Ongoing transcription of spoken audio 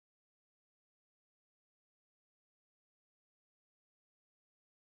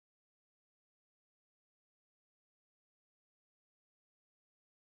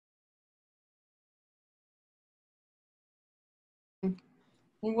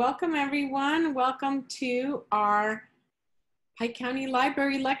Welcome everyone. Welcome to our Pike County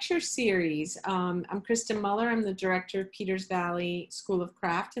Library Lecture Series. I'm Kristen Muller. I'm the director of Peters Valley School of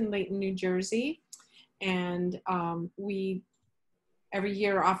Craft in Layton, New Jersey. And we every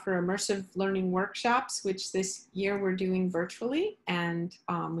year offer immersive learning workshops, which this year we're doing virtually. And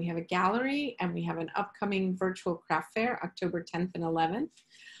we have a gallery and we have an upcoming virtual craft fair, October 10th and 11th.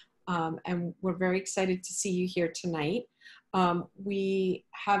 And we're very excited to see you here tonight. We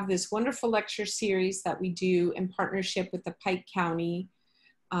have this wonderful lecture series that we do in partnership with the Pike County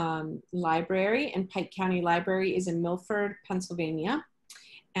Library, and Pike County Library is in Milford, Pennsylvania.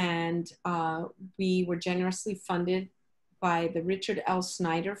 And we were generously funded by the Richard L.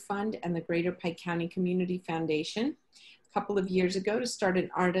 Snyder Fund and the Greater Pike County Community Foundation a couple of years ago to start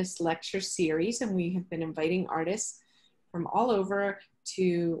an artist lecture series. And we have been inviting artists from all over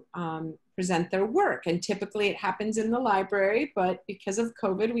to present their work. And typically it happens in the library, but because of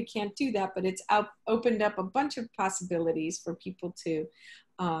COVID, we can't do that. But it's opened up a bunch of possibilities for people to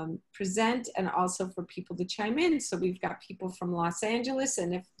present and also for people to chime in. So we've got people from Los Angeles.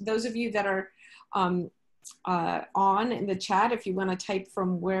 And if those of you that are on in the chat, if you want to type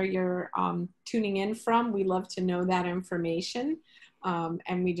from where you're tuning in from, we love to know that information.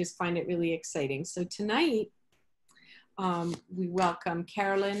 And we just find it really exciting. So tonight, we welcome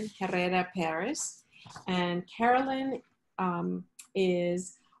Carolyn Herrera-Perez, and Carolyn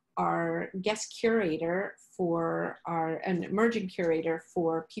is our guest curator for an emerging curator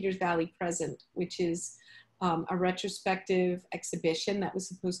for Peters Valley Present, which is a retrospective exhibition that was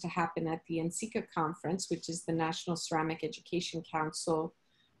supposed to happen at the NCECA conference, which is the National Ceramic Education Council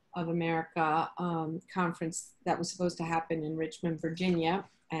of America conference that was supposed to happen in Richmond, Virginia,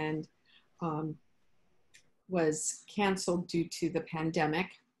 and was canceled due to the pandemic,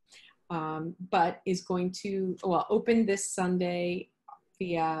 but is going to, open this Sunday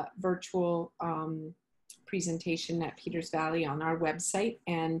via virtual presentation at Peters Valley on our website.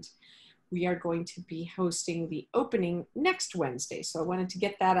 And we are going to be hosting the opening next Wednesday. So I wanted to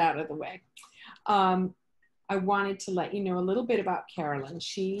get that out of the way. I wanted to let you know a little bit about Carolyn.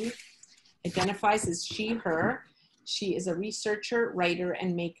 She identifies as she, her. She is a researcher, writer,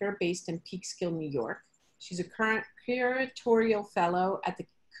 and maker based in Peekskill, New York. She's a current curatorial fellow at the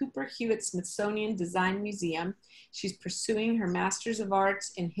Cooper Hewitt Smithsonian Design Museum. She's pursuing her Master's of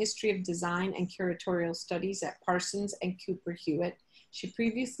Arts in History of Design and Curatorial Studies at Parsons and Cooper Hewitt. She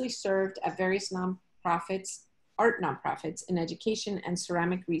previously served at various art nonprofits in education and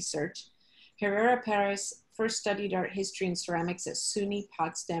ceramic research. Herrera-Perez first studied art history and ceramics at SUNY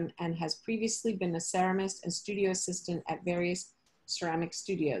Potsdam and has previously been a ceramist and studio assistant at various ceramic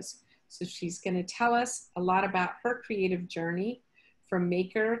studios. So she's going to tell us a lot about her creative journey from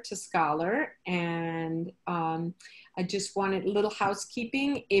maker to scholar. And I just wanted a little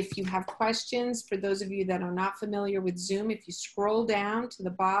housekeeping. If you have questions, for those of you that are not familiar with Zoom, if you scroll down to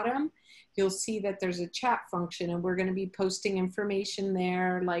the bottom, you'll see that there's a chat function, and we're going to be posting information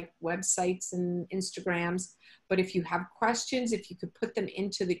there like websites and Instagrams. But if you have questions, if you could put them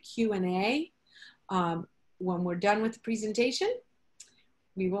into the Q&A when we're done with the presentation,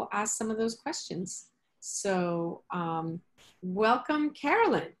 we will ask some of those questions. So welcome,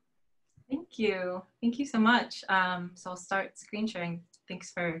 Carolyn. Thank you. Thank you so much. So I'll start screen sharing.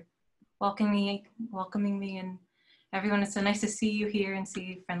 Thanks for welcoming me and everyone. It's so nice to see you here and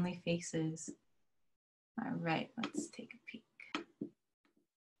see friendly faces. All right, let's take a peek.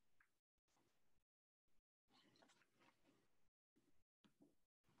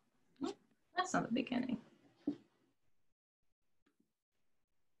 Oh, that's not the beginning.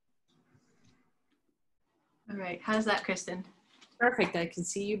 All right, how's that, Kristen? Perfect, I can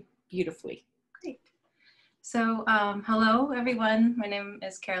see you beautifully. Great. So hello, everyone. My name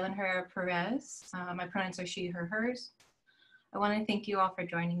is Carolyn Herrera-Perez. My pronouns are she, her, hers. I want to thank you all for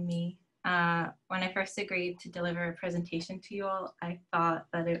joining me. When I first agreed to deliver a presentation to you all, I thought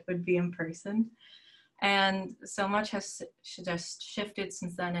that it would be in person. And so much has just shifted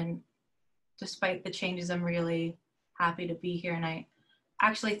since then. And despite the changes, I'm really happy to be here. And I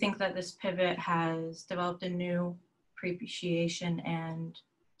actually think that this pivot has developed a new appreciation and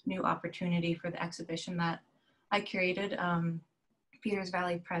new opportunity for the exhibition that I curated, Peters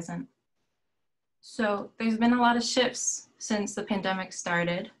Valley Present. So there's been a lot of shifts since the pandemic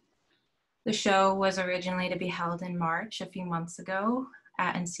started. The show was originally to be held in March, a few months ago,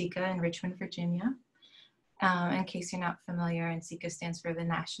 at NCECA in Richmond, Virginia. In case you're not familiar, NCECA stands for the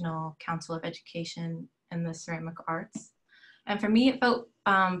National Council of Education in the Ceramic Arts. And for me, it felt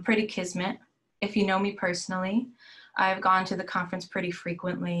pretty kismet. If you know me personally, I've gone to the conference pretty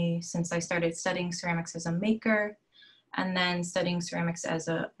frequently since I started studying ceramics as a maker. and then studying ceramics as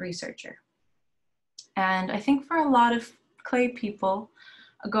a researcher. And I think for a lot of clay people,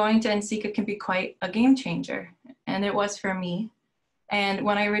 going to NCCA can be quite a game changer, and it was for me. And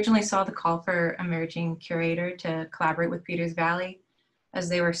when I originally saw the call for emerging curator to collaborate with Peters Valley as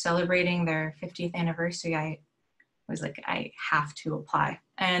they were celebrating their 50th anniversary, I was like, I have to apply.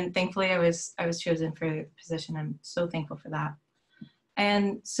 And thankfully I was chosen for the position. I'm so thankful for that.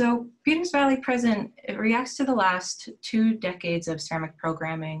 And so Peters Valley Present, it reacts to the last 2 decades of ceramic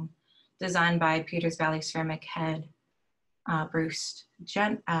programming designed by Peters Valley ceramic head, Bruce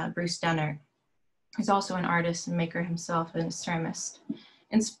Denner, who's also an artist and maker himself and a ceramist.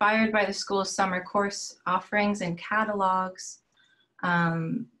 Inspired by the school's summer course offerings and catalogs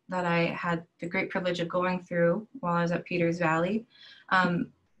that I had the great privilege of going through while I was at Peters Valley,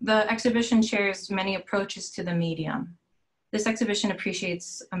 the exhibition shares many approaches to the medium. This exhibition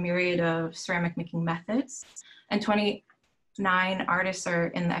appreciates a myriad of ceramic making methods, and 29 artists are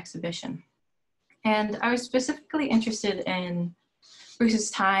in the exhibition. And I was specifically interested in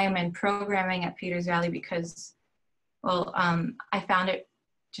Bruce's time and programming at Peters Valley because, well, I found it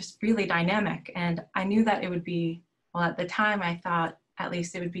just really dynamic, and I knew that it would be, well, at the time I thought at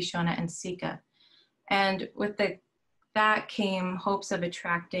least it would be shown at NCCA. And with that came hopes of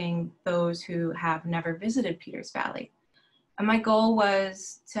attracting those who have never visited Peters Valley. And my goal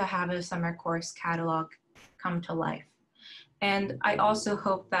was to have a summer course catalog come to life. And I also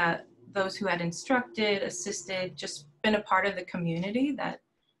hoped that those who had instructed, assisted, just been a part of the community that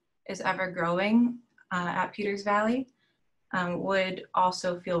is ever growing at Peters Valley would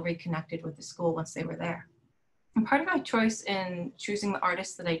also feel reconnected with the school once they were there. And part of my choice in choosing the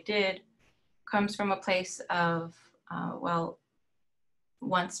artists that I did comes from a place of, well,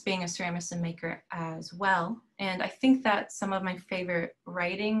 once being a ceramist and maker as well. And I think that some of my favorite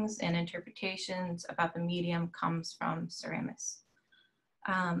writings and interpretations about the medium comes from ceramists.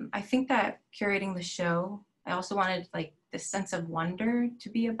 I think that curating the show, I also wanted like this sense of wonder to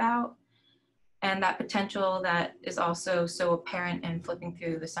be about, and that potential that is also so apparent in flipping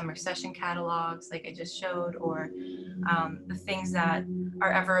through the summer session catalogs like I just showed, or the things that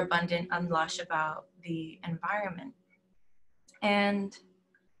are ever abundant and lush about the environment. And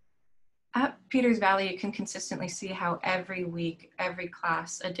at Peters Valley, you can consistently see how every week, every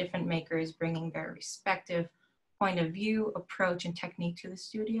class, a different maker is bringing their respective point of view, approach, and technique to the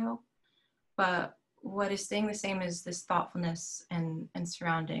studio. But what is staying the same is this thoughtfulness and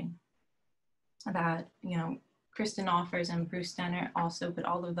surrounding that, you know, Kristen offers, and Bruce Denner also, but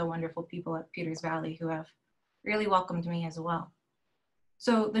all of the wonderful people at Peters Valley who have really welcomed me as well.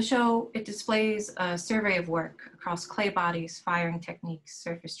 So the show, it displays a survey of work across clay bodies, firing techniques,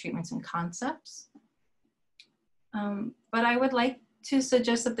 surface treatments, and concepts. But I would like to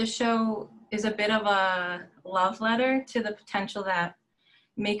suggest that the show is a bit of a love letter to the potential that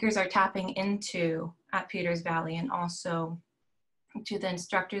makers are tapping into at Peters Valley, and also to the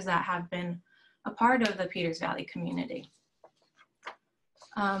instructors that have been a part of the Peters Valley community.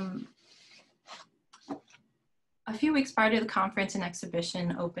 A few weeks prior to the conference and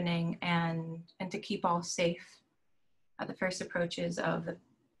exhibition opening, and to keep all safe at the first approaches of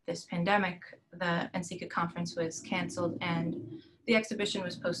this pandemic, the NCCA conference was canceled and the exhibition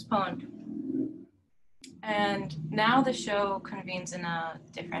was postponed. And now the show convenes in a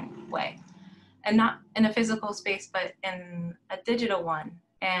different way, and not in a physical space, but in a digital one.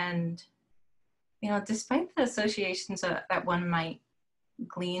 And, you know, despite the associations that one might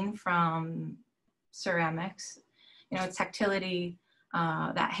glean from ceramics, you know, tactility,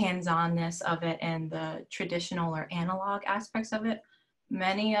 that hands-onness of it, and the traditional or analog aspects of it,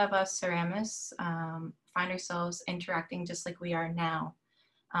 many of us ceramists find ourselves interacting just like we are now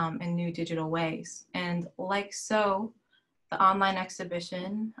in new digital ways. And like so, the online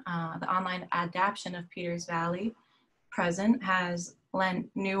exhibition, the online adaptation of Peters Valley Present has lent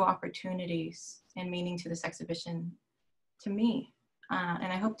new opportunities and meaning to this exhibition to me,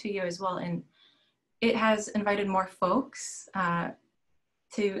 and I hope to you as well. And it has invited more folks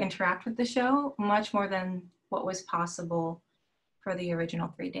to interact with the show, much more than what was possible for the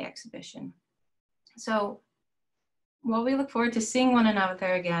original 3-day exhibition. So, well, we look forward to seeing one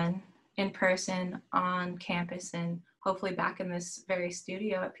another again in person, on campus, and hopefully back in this very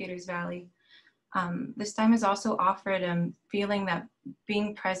studio at Peters Valley. This time has also offered a feeling that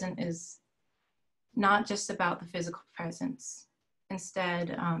being present is not just about the physical presence.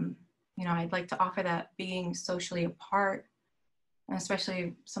 Instead, you know, I'd like to offer that being socially apart, and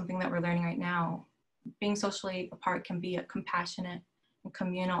especially something that we're learning right now, being socially apart can be a compassionate and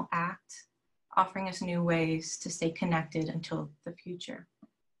communal act, offering us new ways to stay connected until the future.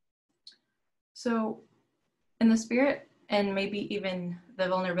 So in the spirit and maybe even the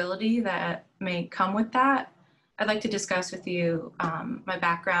vulnerability that may come with that, I'd like to discuss with you my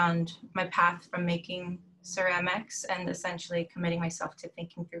background, my path from making ceramics and essentially committing myself to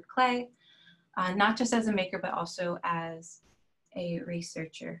thinking through clay, not just as a maker, but also as a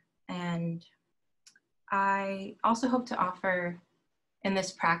researcher. And I also hope to offer, in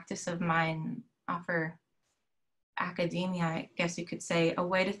this practice of mine, offer academia, I guess you could say, a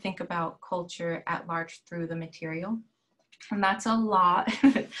way to think about culture at large through the material. And that's a lot,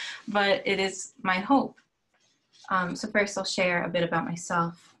 but it is my hope. So first I'll share a bit about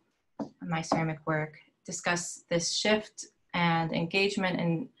myself and my ceramic work, discuss this shift and engagement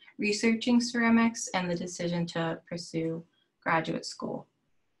in researching ceramics and the decision to pursue graduate school.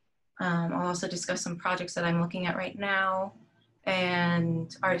 I'll also discuss some projects that I'm looking at right now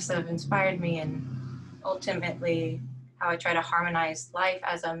and artists that have inspired me, and ultimately how I try to harmonize life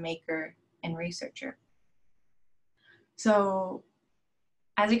as a maker and researcher. So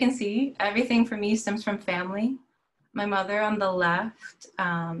as you can see, everything for me stems from family. My mother on the left,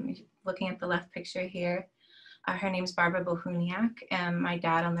 looking at the left picture here, her name's Barbara Bohuniak, and my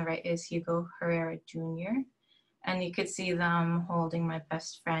dad on the right is Hugo Herrera Jr. And you could see them holding my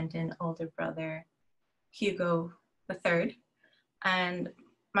best friend and older brother, Hugo III. And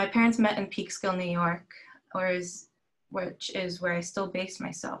my parents met in Peekskill, New York, which is where I still base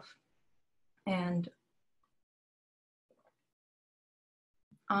myself. And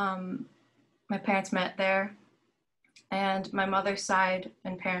my parents met there, and my mother's side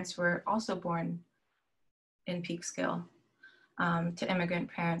and parents were also born in Peekskill to immigrant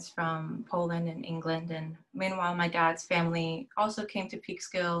parents from Poland and England. And meanwhile, my dad's family also came to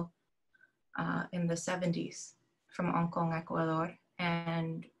Peekskill in the 70s from Hong Kong, Ecuador,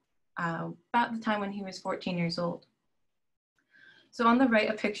 and about the time when he was 14 years old. So on the right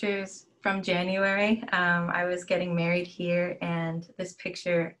are pictures from January. I was getting married here, and this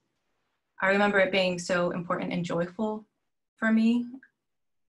picture, I remember it being so important and joyful for me.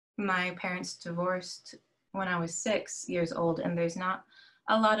 My parents divorced when I was 6 years old, and there's not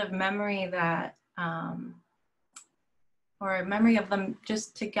a lot of memory that, or a memory of them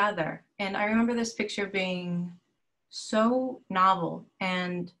just together. And I remember this picture being so novel,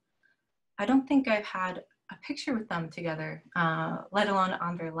 and I don't think I've had a picture with them together, let alone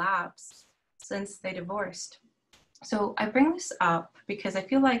on their laps, since they divorced. So I bring this up because I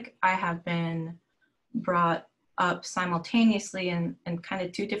feel like I have been brought up simultaneously in kind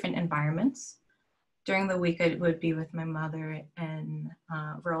of two different environments. During the week, I would be with my mother in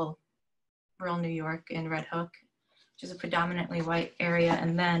rural New York in Red Hook, which is a predominantly white area.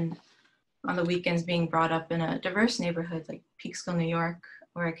 And then on the weekends, being brought up in a diverse neighborhood like Peekskill, New York,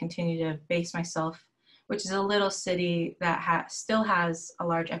 where I continue to base myself, which is a little city that still has a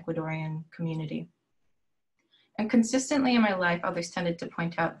large Ecuadorian community. And consistently in my life, others tended to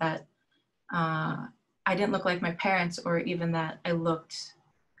point out that I didn't look like my parents, or even that I looked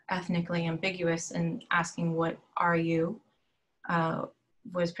ethnically ambiguous, and asking, "What are you?"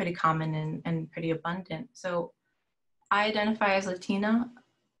 was pretty common and pretty abundant. So I identify as Latina,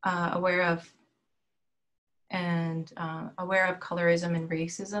 aware of colorism and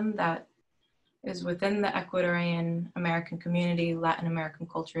racism that is within the Ecuadorian American community, Latin American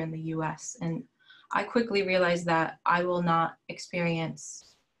culture in the US. And I quickly realized that I will not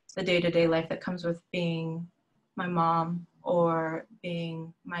experience the day-to-day life that comes with being my mom or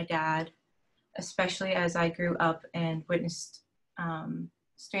being my dad, especially as I grew up and witnessed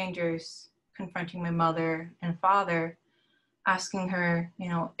strangers confronting my mother and father, asking her,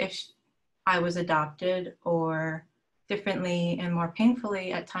 if I was adopted, or differently and more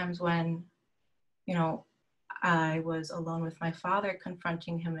painfully at times when, I was alone with my father,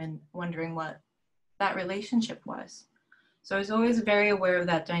 confronting him and wondering what that relationship was. So I was always very aware of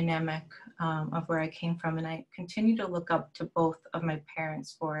that dynamic of where I came from, and I continue to look up to both of my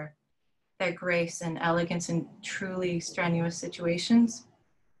parents for their grace and elegance in truly strenuous situations.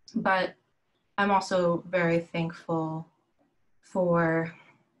 But I'm also very thankful for,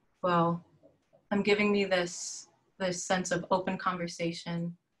 I'm giving me this sense of open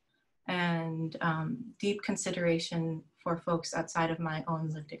conversation and deep consideration for folks outside of my own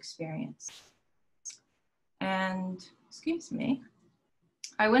lived experience. And, excuse me,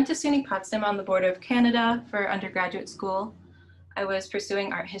 I went to SUNY Potsdam on the border of Canada for undergraduate school. I was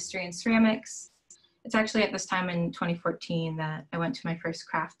pursuing art history and ceramics. It's actually at this time in 2014 that I went to my first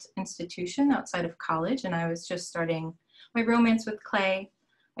craft institution outside of college, and I was just starting my romance with clay.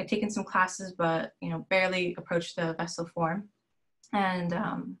 I'd taken some classes, but barely approached the vessel form. And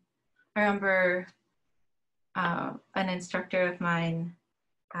I remember an instructor of mine,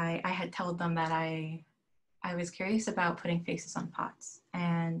 I had told them that I I was curious about putting faces on pots,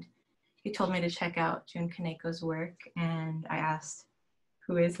 and he told me to check out June Kaneko's work, and I asked,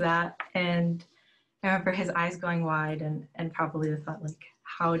 who is that? And I remember his eyes going wide and probably the thought, like,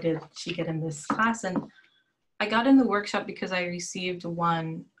 how did she get in this class? And I got in the workshop because I received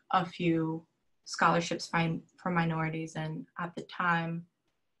a few scholarships for minorities, and at the time,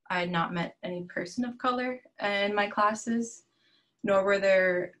 I had not met any person of color in my classes, nor were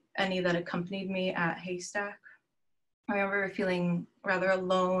there any that accompanied me at Haystack. I remember feeling rather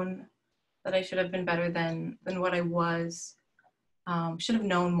alone, that I should have been better than what I was, should have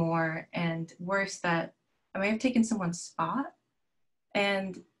known more, and worse, that I may have taken someone's spot.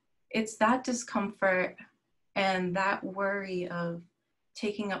 And it's that discomfort and that worry of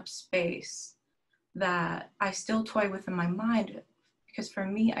taking up space that I still toy with in my mind, because for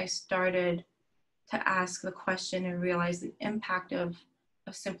me, I started to ask the question and realize the impact of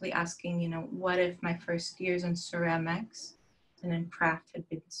simply asking, you know, what if my first years in ceramics and in craft had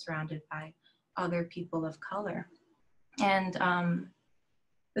been surrounded by other people of color? And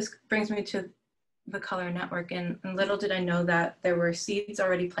this brings me to the Color Network, and little did I know that there were seeds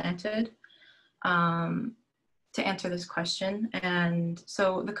already planted to answer this question. And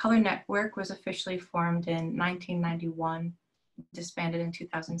so the Color Network was officially formed in 1991, disbanded in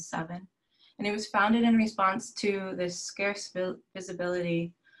 2007. And it was founded in response to this scarce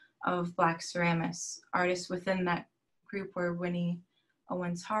visibility of Black ceramists. Artists within that group were Winnie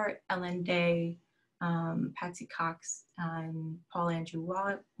Owens Hart, Ellen Day, Patsy Cox, and Paul Andrew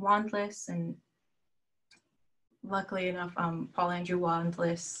Wandless. And luckily enough, Paul Andrew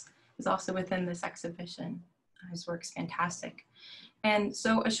Wandless is also within this exhibition. His work's fantastic. And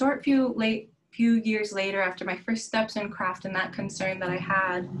so a short few years later, after my first steps in craft and that concern that I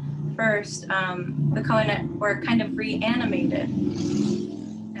had first, the Color Network kind of reanimated.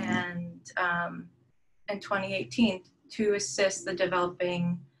 And in 2018, to assist the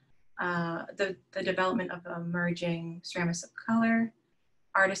development of emerging ceramics of color.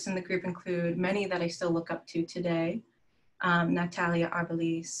 Artists in the group include many that I still look up to today: Natalia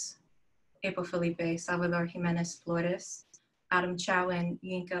Arbelis, April Felipe, Salvador Jimenez Flores, Adam Chow, and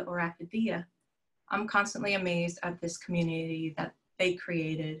Yinka Oracadia. I'm constantly amazed at this community that they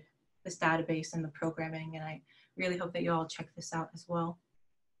created, this database and the programming, and I really hope that you all check this out as well.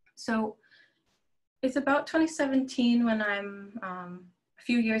 So it's about 2017 when I'm a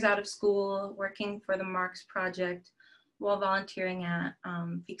few years out of school, working for the Marks Project while volunteering at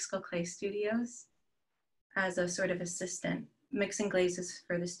Peekskill Clay Studios as a sort of assistant, mixing glazes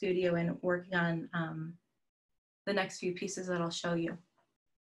for the studio and working on the next few pieces that I'll show you.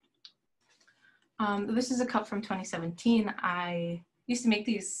 This is a cup from 2017. I used to make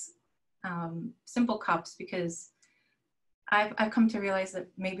these simple cups because I've come to realize that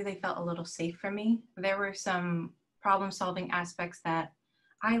maybe they felt a little safe for me. There were some problem-solving aspects that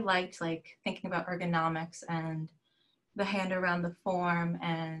I liked, like thinking about ergonomics and the hand around the form,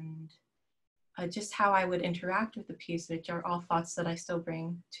 and just how I would interact with the piece, which are all thoughts that I still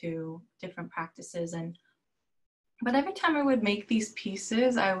bring to different practices. But every time I would make these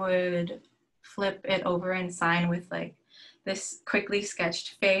pieces, I would flip it over and sign with like this quickly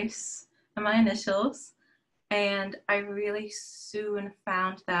sketched face and my initials. And I really soon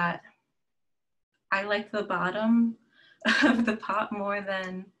found that I liked the bottom of the pot more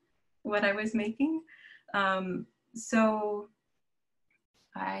than what I was making. So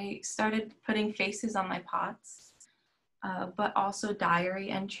I started putting faces on my pots, but also diary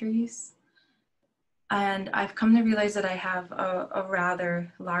entries. And I've come to realize that I have a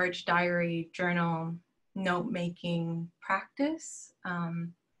rather large diary journal note-making practice.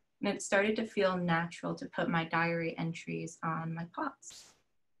 And it started to feel natural to put my diary entries on my pots.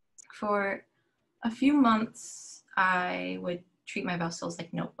 For a few months, I would treat my vessels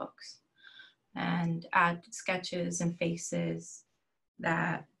like notebooks and add sketches and faces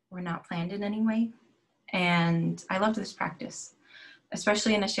that were not planned in any way. And I loved this practice,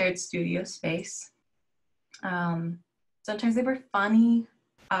 especially in a shared studio space. Sometimes they were funny,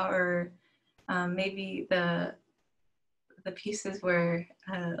 or maybe the pieces were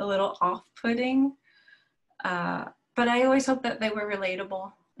a little off-putting, but I always hoped that they were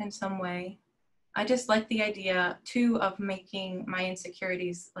relatable in some way. I just like the idea too of making my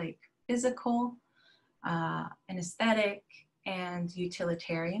insecurities like physical and aesthetic and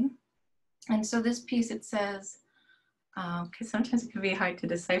utilitarian. And so this piece, it says, because sometimes it can be hard to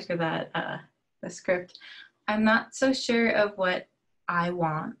decipher that, the script, I'm not so sure of what I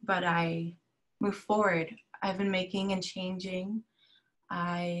want, but I move forward. I've been making and changing.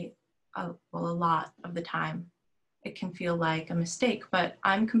 Well, a lot of the time it can feel like a mistake, but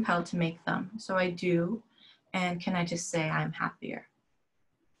I'm compelled to make them. So I do, And can I just say I'm happier?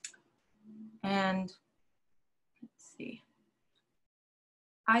 And let's see.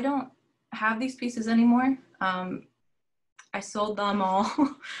 I don't have these pieces anymore. I sold them all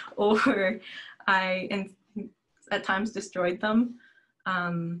or I at times destroyed them.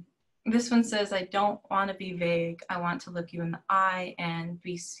 This one says, I don't want to be vague. I want to look you in the eye and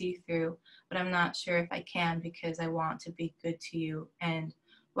be see-through, but I'm not sure if I can because I want to be good to you. And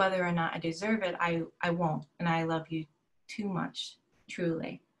whether or not I deserve it, I won't. And I love you too much,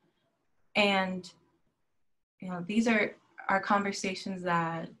 truly. And, you know, these are conversations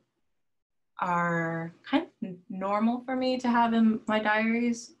that are kind of normal for me to have in my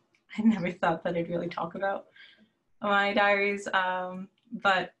diaries. I never thought that I'd really talk about my diaries,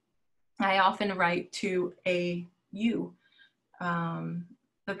 but I often write to a you,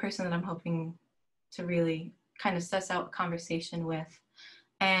 the person that I'm hoping to really kind of suss out a conversation with.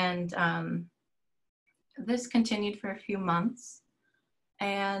 And this continued for a few months.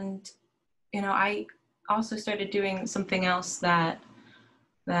 And, you know, I also started doing something else that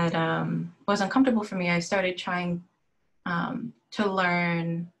was uncomfortable for me. I started trying to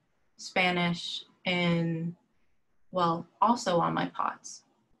learn Spanish also on my pots.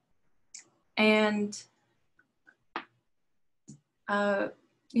 And,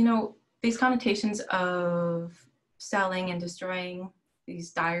 you know, these connotations of selling and destroying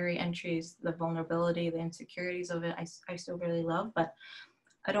these diary entries, the vulnerability, the insecurities of it, I still really love, but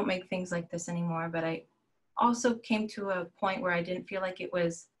I don't make things like this anymore. But I also came to a point where I didn't feel like it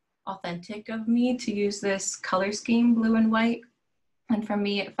was authentic of me to use this color scheme, blue and white. And for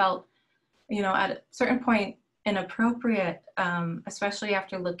me, it felt, you know, at a certain point inappropriate, especially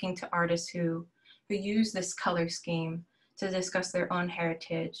after looking to artists who use this color scheme to discuss their own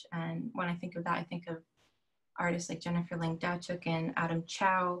heritage. And when I think of that, I think of artists like Jennifer Lang-Dachuk and Adam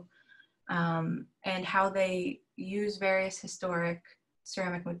Chow, and how they use various historic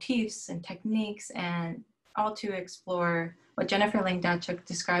ceramic motifs and techniques, and all to explore what Jennifer Lang-Dachuk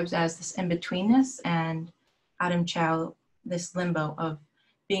describes as this in-betweenness, and Adam Chow, this limbo of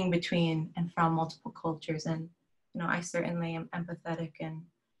being between and from multiple cultures. And, you know, I certainly am empathetic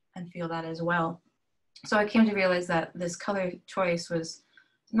and feel that as well. So I came to realize that this color choice was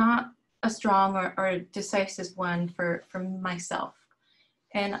not a strong or decisive one for myself.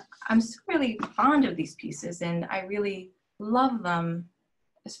 And I'm still really fond of these pieces, and I really love them,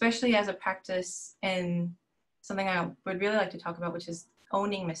 especially as a practice in something I would really like to talk about, which is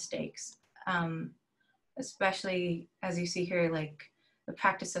owning mistakes. Especially as you see here, like the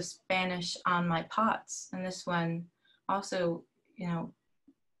practice of Spanish on my pots. And this one also, you know,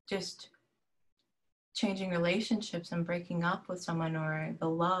 just changing relationships and breaking up with someone, or the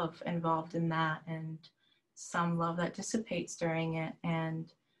love involved in that, and some love that dissipates during it.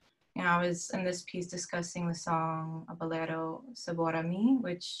 And, you know, I was in this piece discussing the song Bolero Sabor a Mi,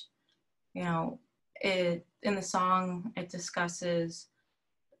 which, you know, in the song, it discusses,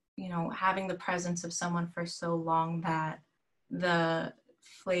 you know, having the presence of someone for so long that the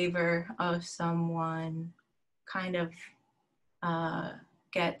flavor of someone kind of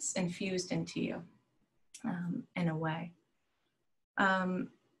gets infused into you in a way. And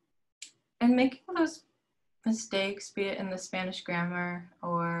making those mistakes, be it in the Spanish grammar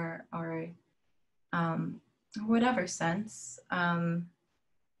or whatever sense,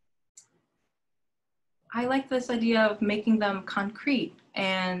 I like this idea of making them concrete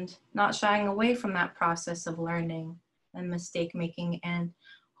and not shying away from that process of learning and mistake making, and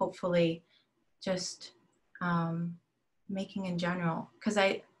hopefully just making in general. Because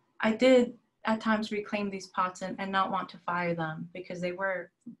I did at times reclaim these pots and not want to fire them because they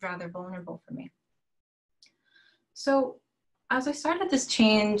were rather vulnerable for me. So as I started this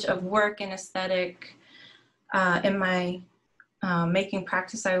change of work and aesthetic in my making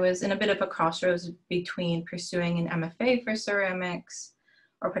practice, I was in a bit of a crossroads between pursuing an MFA for ceramics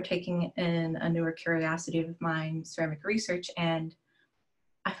or partaking in a newer curiosity of mine, ceramic research. And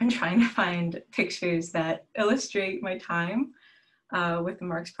I've been trying to find pictures that illustrate my time with the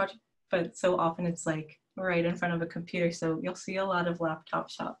Marks project, but so often it's like right in front of a computer. So you'll see a lot of laptop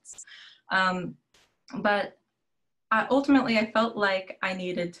shots. But ultimately, I felt like I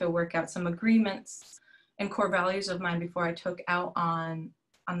needed to work out some agreements and core values of mine before I took out on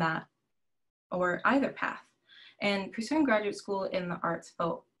that or either path. And pursuing graduate school in the arts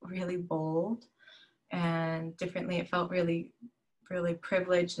felt really bold and differently. It felt really, really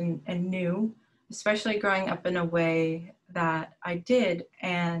privileged and new, especially growing up in a way that I did.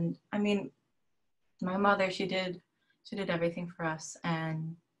 And I mean, my mother, she did everything for us.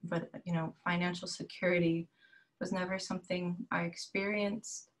 But you know, financial security was never something I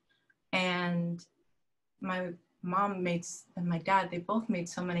experienced. And my mom made, and my dad, they both made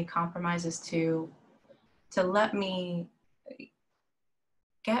so many compromises to let me,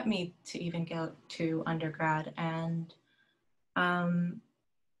 get me to even go to undergrad. And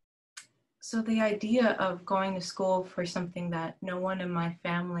so the idea of going to school for something that no one in my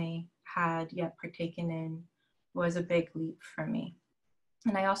family had yet partaken in was a big leap for me.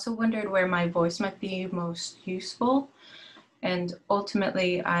 And I also wondered where my voice might be most useful. And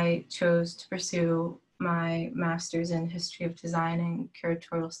ultimately, I chose to pursue my master's in history of design and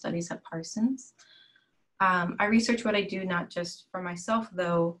curatorial studies at Parsons. I research what I do, not just for myself,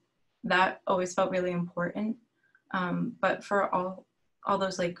 though that always felt really important, but for all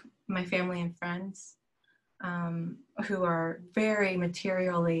those like my family and friends who are very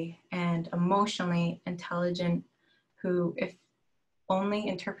materially and emotionally intelligent, who, if only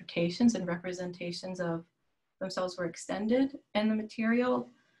interpretations and representations of themselves were extended in the material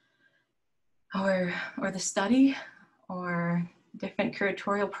or the study or different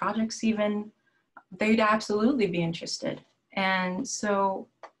curatorial projects even, they'd absolutely be interested. And so,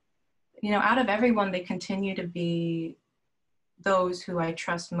 you know, out of everyone, they continue to be those who I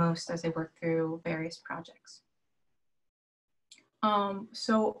trust most as I work through various projects.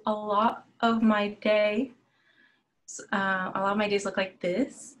 So a lot of my days look like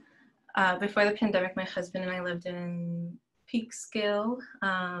this. Before the pandemic, my husband and I lived in Peekskill,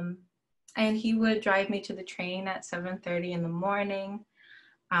 and he would drive me to the train at 7:30 in the morning,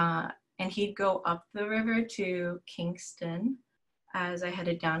 and he'd go up the river to Kingston as I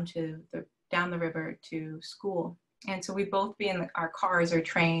headed down the river to school. And so we'd both be in our cars or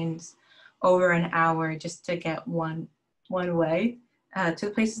trains over an hour just to get one way to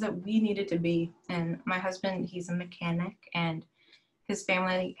the places that we needed to be. And my husband, he's a mechanic, and his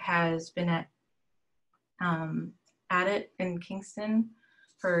family has been at it in Kingston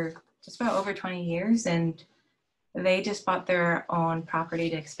for just about over 20 years. And they just bought their own property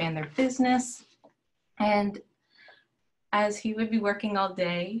to expand their business. And as he would be working all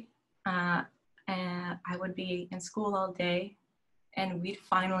day, and I would be in school all day, and we'd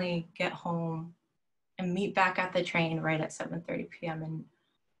finally get home and meet back at the train right at 7:30 p.m.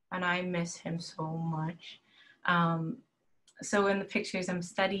 And I miss him so much. So in the pictures, I'm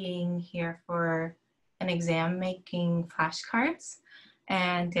studying here for an exam, making flashcards,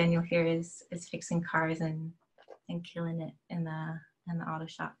 and Daniel here is fixing cars and killing it in the auto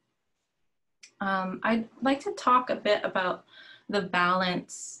shop. I'd like to talk a bit about the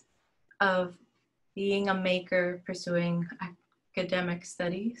balance of being a maker pursuing academic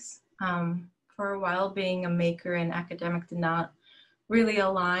studies. For a while, being a maker and academic did not really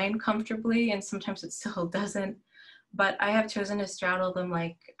align comfortably, and sometimes it still doesn't. But I have chosen to straddle them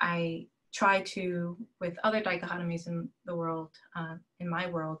like I try to with other dichotomies in the world, in my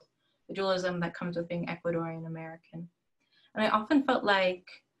world, the dualism that comes with being Ecuadorian American. And I often felt like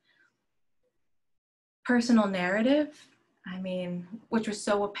personal narrative, which was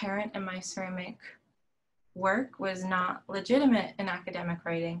so apparent in my ceramic work, was not legitimate in academic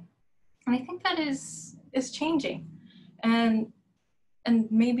writing. And I think that is changing. And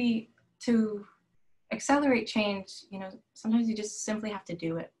maybe to accelerate change, you know, sometimes you just simply have to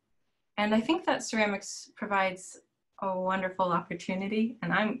do it. And I think that ceramics provides a wonderful opportunity,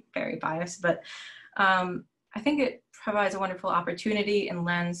 and I'm very biased, but I think it provides a wonderful opportunity and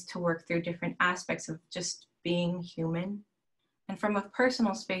lens to work through different aspects of just being human. And from a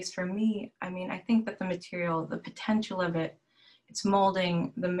personal space for me, I think that the material, the potential of it, its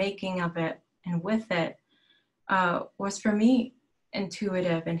molding, the making of it, and with it, was for me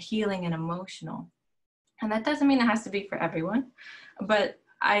intuitive and healing and emotional. And that doesn't mean it has to be for everyone, but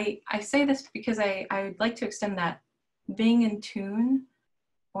I say this because I would like to extend that being in tune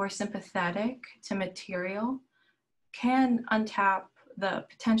or sympathetic to material can untap the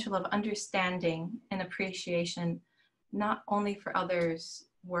potential of understanding and appreciation, not only for others'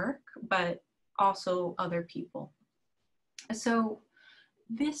 work, but also other people. So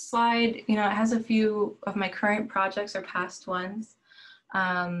this slide, you know, it has a few of my current projects or past ones.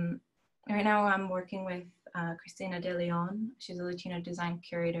 Right now I'm working with Cristina De Leon. She's a Latino design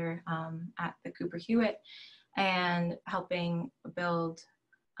curator at the Cooper Hewitt, and helping build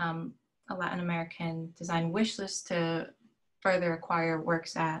a Latin American design wish list to further acquire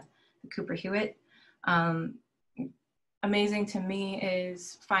works at the Cooper Hewitt. Amazing to me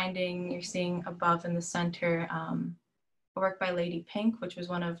is finding, you're seeing above in the center, a work by Lady Pink, which was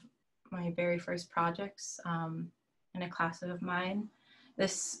one of my very first projects in a class of mine.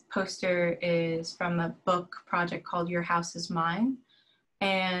 This poster is from a book project called Your House is Mine.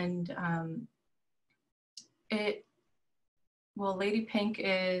 And Lady Pink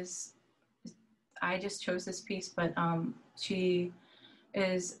is I just chose this piece, but she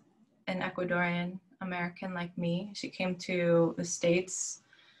is an Ecuadorian American like me. She came to the States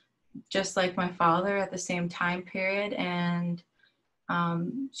just like my father at the same time period, and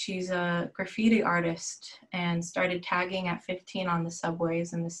she's a graffiti artist and started tagging at 15 on the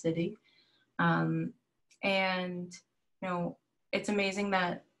subways in the city. And, you know, it's amazing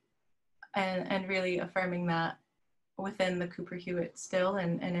that, and really affirming that within the Cooper Hewitt still,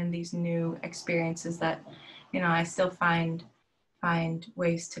 and in these new experiences that, you know, I still find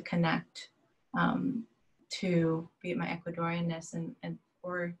ways to connect to be it my Ecuadorianness and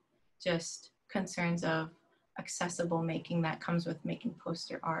or just concerns of accessible making that comes with making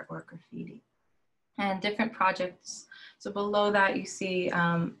poster art or graffiti. And different projects. So below that you see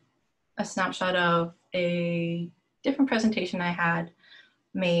a snapshot of a different presentation I had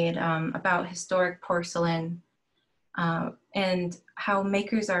made about historic porcelain and how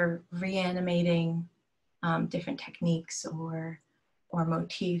makers are reanimating different techniques or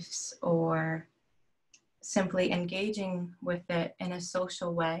motifs, or simply engaging with it in a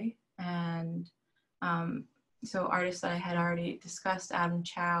social way. And so artists that I had already discussed, Adam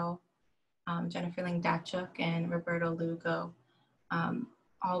Chow, Jennifer Ling Datchuk, and Roberto Lugo,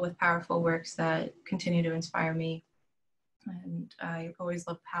 all with powerful works that continue to inspire me. And I always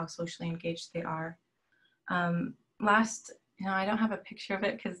love how socially engaged they are. Last, you know, I don't have a picture of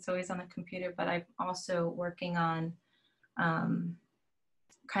it because it's always on the computer, but I'm also working on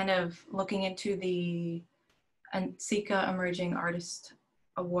kind of looking into the Sika Emerging Artist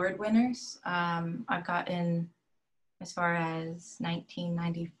Award winners. I've gotten as far as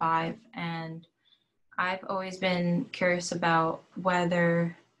 1995, and I've always been curious about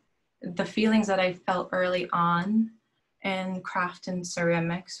whether the feelings that I felt early on in craft and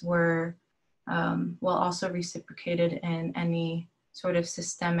ceramics were well also reciprocated in any sort of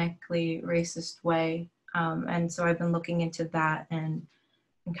systemically racist way. And so I've been looking into that and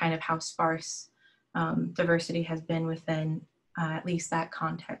kind of how sparse diversity has been within at least that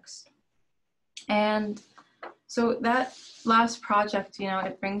context. And so that last project, you know,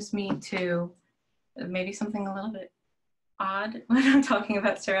 it brings me to maybe something a little bit odd when I'm talking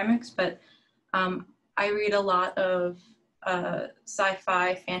about ceramics, but I read a lot of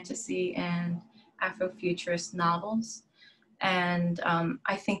sci-fi, fantasy, and Afrofuturist novels. And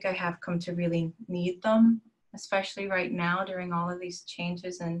I think I have come to really need them, especially right now during all of these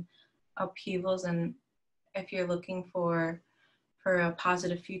changes and upheavals. And if you're looking for a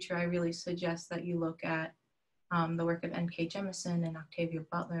positive future, I really suggest that you look at the work of N.K. Jemisin and Octavia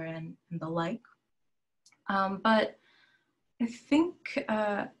Butler and the like. But I think,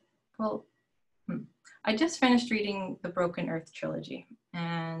 well, I just finished reading the Broken Earth trilogy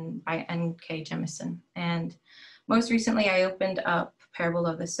and by N.K. Jemisin. And most recently I opened up Parable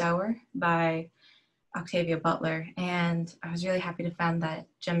of the Sower by Octavia Butler. And I was really happy to find that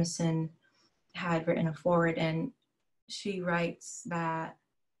Jemisin had written a foreword, and she writes that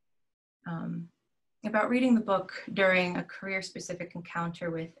about reading the book during a career-specific encounter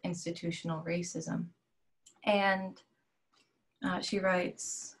with institutional racism. And she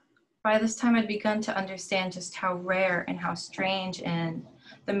writes, by this time I'd begun to understand just how rare and how strange and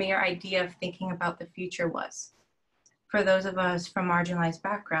the mere idea of thinking about the future was for those of us from marginalized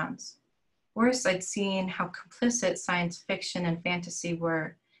backgrounds. Worse, I'd seen how complicit science fiction and fantasy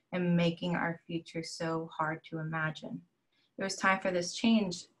were in making our future so hard to imagine. It was time for this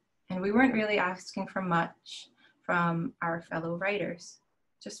change, and we weren't really asking for much from our fellow writers,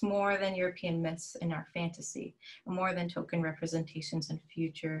 just more than European myths in our fantasy, and more than token representations in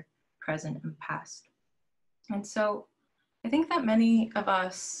future, present, and past. And so I think that many of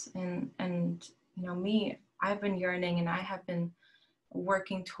us, and you know, me, I've been yearning and I have been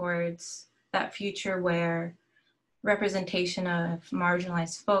working towards that future where representation of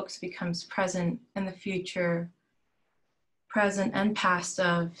marginalized folks becomes present in the future, present and past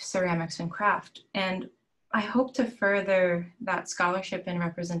of ceramics and craft. And I hope to further that scholarship and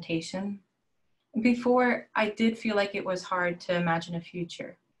representation. Before, I did feel like it was hard to imagine a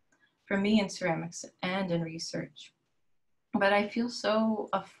future for me in ceramics and in research. But I feel so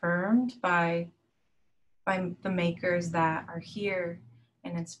affirmed by the makers that are here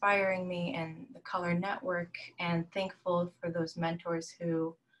and inspiring me, and the Color Network, and thankful for those mentors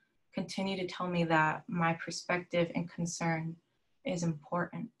who continue to tell me that my perspective and concern is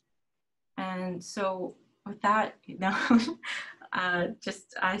important. And so with that, you know,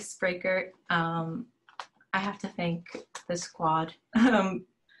 just icebreaker, I have to thank the squad.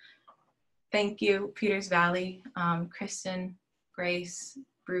 Thank you, Peters Valley, Kristen, Grace,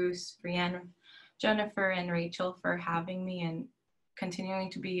 Bruce, Brianna, Jennifer, and Rachel for having me and continuing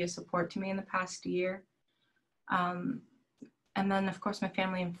to be a support to me in the past year. And then, of course, my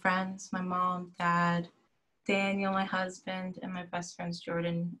family and friends, my mom, dad, Daniel, my husband, and my best friends,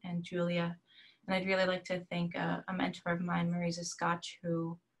 Jordan and Julia. And I'd really like to thank a mentor of mine, Marisa Scotch,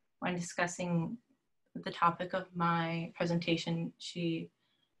 who, when discussing the topic of my presentation, she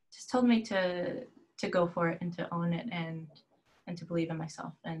just told me to go for it and to own it and to believe in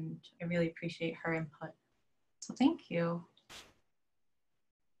myself. And I really appreciate her input. So thank you.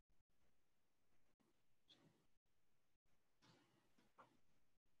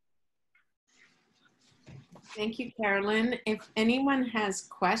 Thank you, Carolyn. If anyone has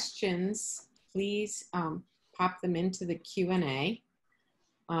questions, please pop them into the Q&A.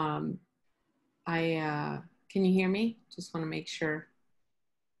 Can you hear me? Just want to make sure.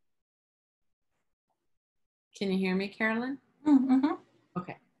 Can you hear me, Carolyn? Mm-hmm.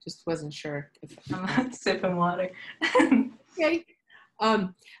 Okay, just wasn't sure. If I'm sipping water. Okay.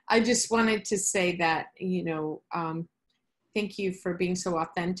 I just wanted to say that, thank you for being so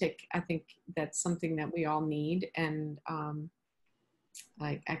authentic. I think that's something that we all need. And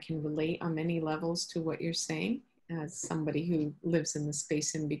I can relate on many levels to what you're saying as somebody who lives in the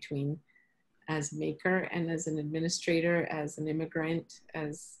space in between, as maker and as an administrator, as an immigrant,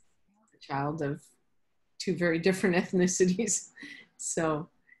 as a child of two very different ethnicities. So,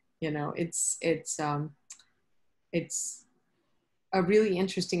 it's a really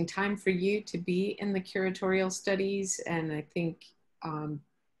interesting time for you to be in the curatorial studies. And I think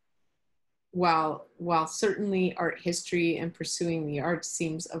while certainly art history and pursuing the arts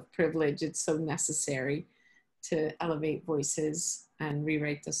seems of privilege, it's so necessary to elevate voices and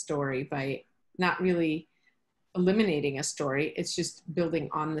rewrite the story by not really eliminating a story. It's just building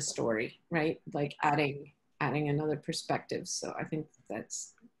on the story, right? Like adding another perspective. So I think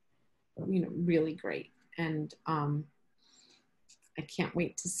that's, really great. And I can't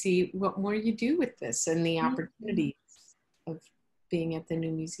wait to see what more you do with this and the opportunities of being at the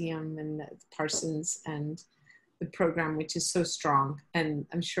new museum and the Parsons and the program, which is so strong. And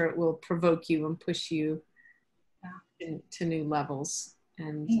I'm sure it will provoke you and push you to new levels.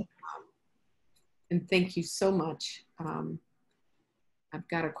 And thank you so much. I've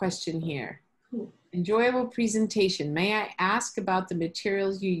got a question here. Enjoyable presentation. May I ask about the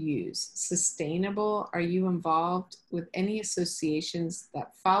materials you use? Sustainable? Are you involved with any associations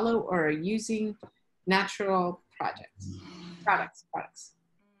that follow or are using natural products?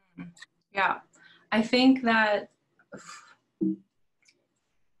 Yeah, I think that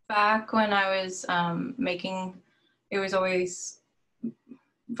back when I was making, it was always,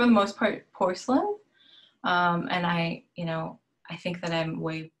 for the most part, porcelain. And I think that I'm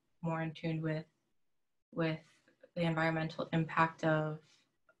way more in tune with the environmental impact of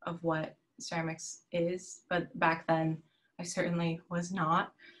what ceramics is, but back then I certainly was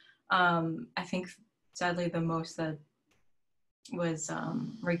not. I think sadly the most that was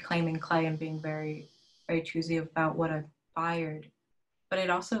reclaiming clay and being very, very choosy about what I fired. But it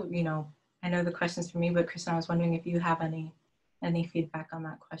also, I know the question's for me, but Kristen, I was wondering if you have any feedback on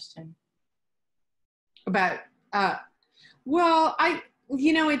that question. About, well,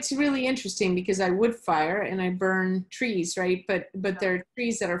 it's really interesting because I wood fire and I burn trees, right? But there are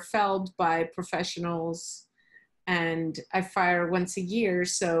trees that are felled by professionals and I fire once a year.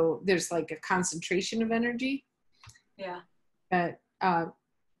 So there's like a concentration of energy. Yeah. But,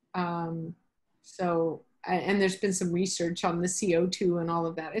 and there's been some research on the CO2 and all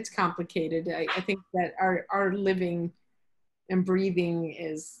of that. It's complicated. I think that our living and breathing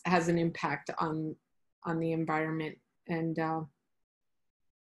has an impact on the environment. And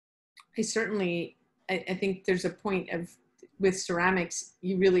I think there's a point with ceramics,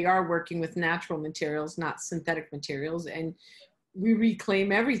 you really are working with natural materials, not synthetic materials, and we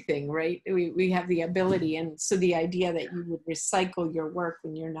reclaim everything, right? We have the ability. And so the idea that you would recycle your work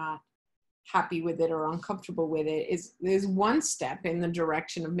when you're not happy with it or uncomfortable with it is one step in the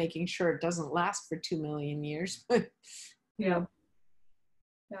direction of making sure it doesn't last for 2 million years. Yeah,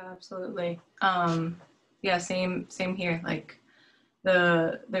 absolutely. Yeah, same here. Like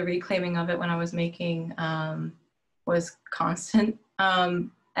the reclaiming of it when I was making was constant.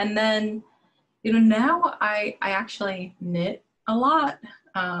 And then, now I actually knit a lot.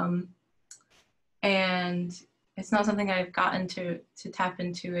 And it's not something I've gotten to tap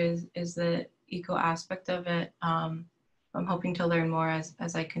into is the eco aspect of it. I'm hoping to learn more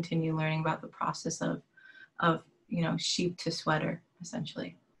as I continue learning about the process of sheep to sweater,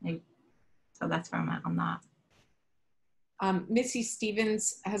 essentially. So that's where I'm at on that. Missy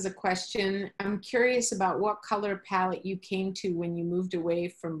Stevens has a question. I'm curious about what color palette you came to when you moved away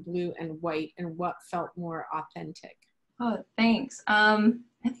from blue and white and what felt more authentic. Oh, thanks. I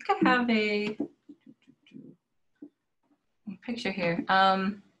think I have a picture here.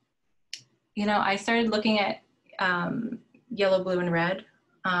 You know, I started looking at yellow, blue, and red.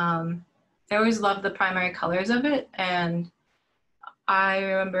 I always loved the primary colors of it, and I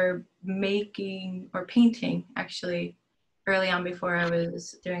remember making or painting actually early on before I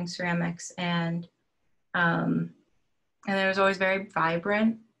was doing ceramics, and it was always very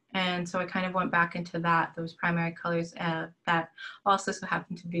vibrant. And so I kind of went back into that, those primary colors that also so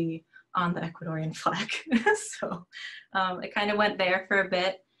happened to be on the Ecuadorian flag. So it kind of went there for a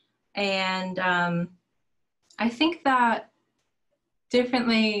bit. And I think that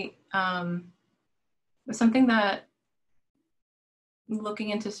differently, something that looking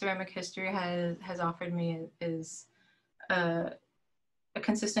into ceramic history has offered me is a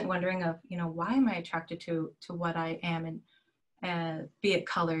consistent wondering of, you know, why am I attracted to what I am, and be it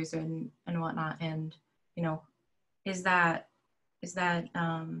colors and whatnot, and you know, does that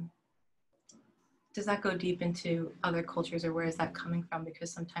go deep into other cultures, or where is that coming from?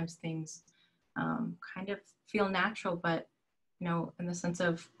 Because sometimes things kind of feel natural, but you know, in the sense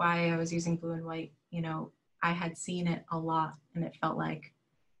of why I was using blue and white, you know, I had seen it a lot and it felt like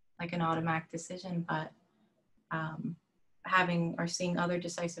an automatic decision, but having or seeing other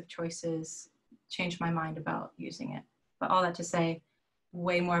decisive choices changed my mind about using it. But all that to say,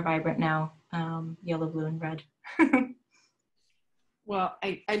 way more vibrant now, yellow, blue, and red. Well,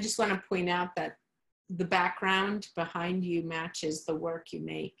 I just want to point out that the background behind you matches the work you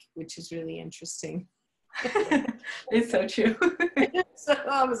make, which is really interesting. It's so true. So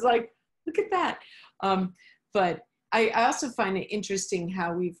I was like, look at that. But I also find it interesting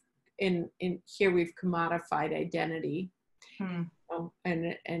how we've we've commodified identity.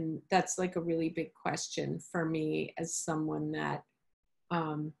 And that's like a really big question for me as someone that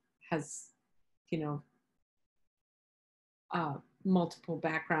has, you know, multiple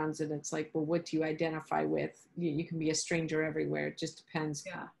backgrounds, and it's like, well, what do you identify with? You can be a stranger everywhere. It just depends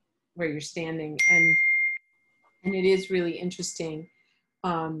where you're standing. And it is really interesting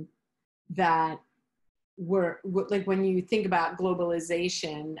that we're like, when you think about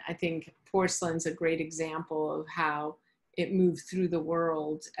globalization, I think porcelain's a great example of how it moved through the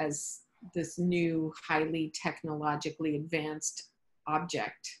world as this new, highly technologically advanced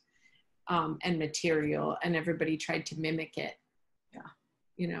object and material, and everybody tried to mimic it.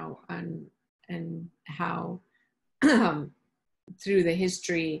 You know, and how through the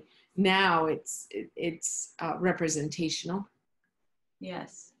history now it's representational.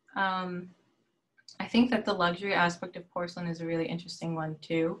 Yes. I think that the luxury aspect of porcelain is a really interesting one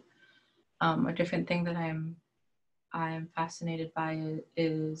too. A different thing that I'm fascinated by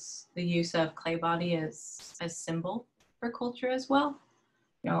is the use of clay body as symbol for culture as well.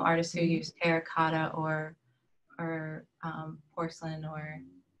 You know, artists who use terracotta or porcelain or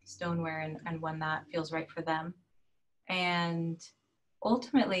stoneware, and when that feels right for them. And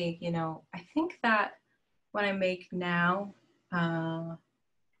ultimately, you know, I think that what I make now,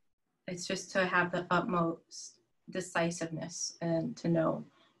 it's just to have the utmost decisiveness and to know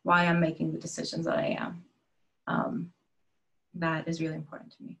why I'm making the decisions that I am. That is really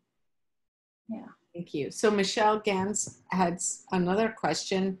important to me. Yeah. Thank you. So Michelle Gans has another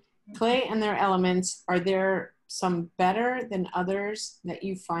question. Clay and their elements, are there some better than others that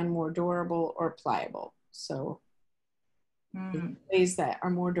you find more durable or pliable? So clays that are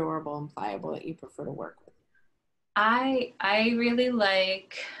more durable and pliable that you prefer to work with. I really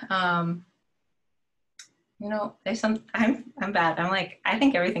like, you know, there's some, I'm bad. I'm like, I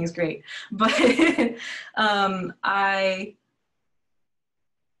think everything's great, but I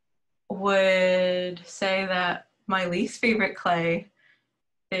would say that my least favorite clay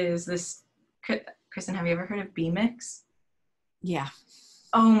is this. Kristen, have you ever heard of B-Mix? Yeah.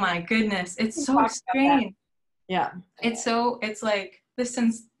 Oh my goodness, it's so strange. Yeah. It's like this,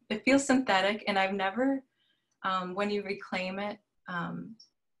 it feels synthetic, and I've never, when you reclaim it, and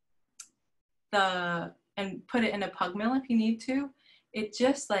put it in a pug mill if you need to, it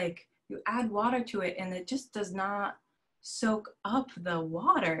just like, you add water to it and it just does not soak up the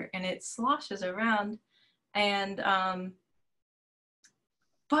water, and it sloshes around. And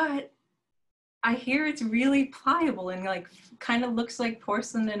but I hear it's really pliable and like kind of looks like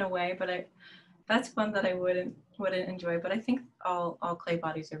porcelain in a way, but that's one that I wouldn't enjoy. But I think all clay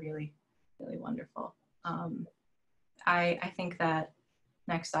bodies are really, really wonderful. I think that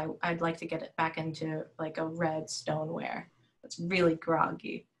next I'd like to get it back into like a red stoneware that's really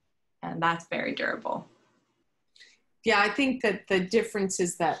groggy, and that's very durable. Yeah, I think that the difference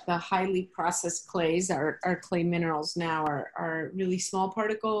is that the highly processed clays, our clay minerals now, are really small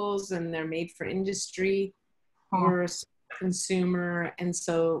particles, and they're made for industry. we're a consumer, and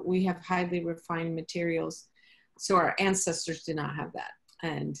so we have highly refined materials. So our ancestors did not have that,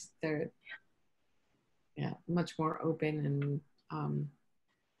 and they're much more open and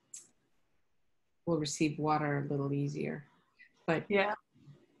will receive water a little easier. But yeah.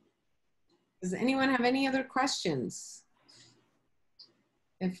 Does anyone have any other questions?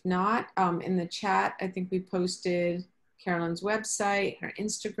 If not, in the chat, I think we posted Carolyn's website, her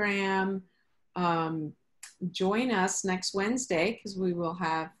Instagram. Join us next Wednesday because we will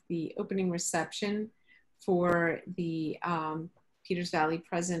have the opening reception for the Peters Valley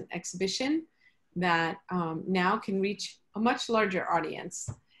Present exhibition that now can reach a much larger audience.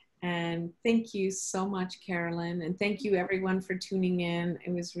 And thank you so much, Carolyn. And thank you everyone for tuning in.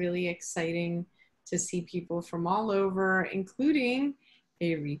 It was really exciting to see people from all over, including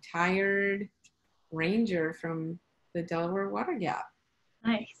a retired ranger from the Delaware Water Gap.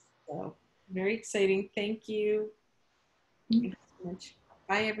 Nice. So very exciting. Thank you. Thank you so much.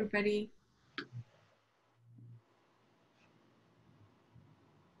 Bye, everybody.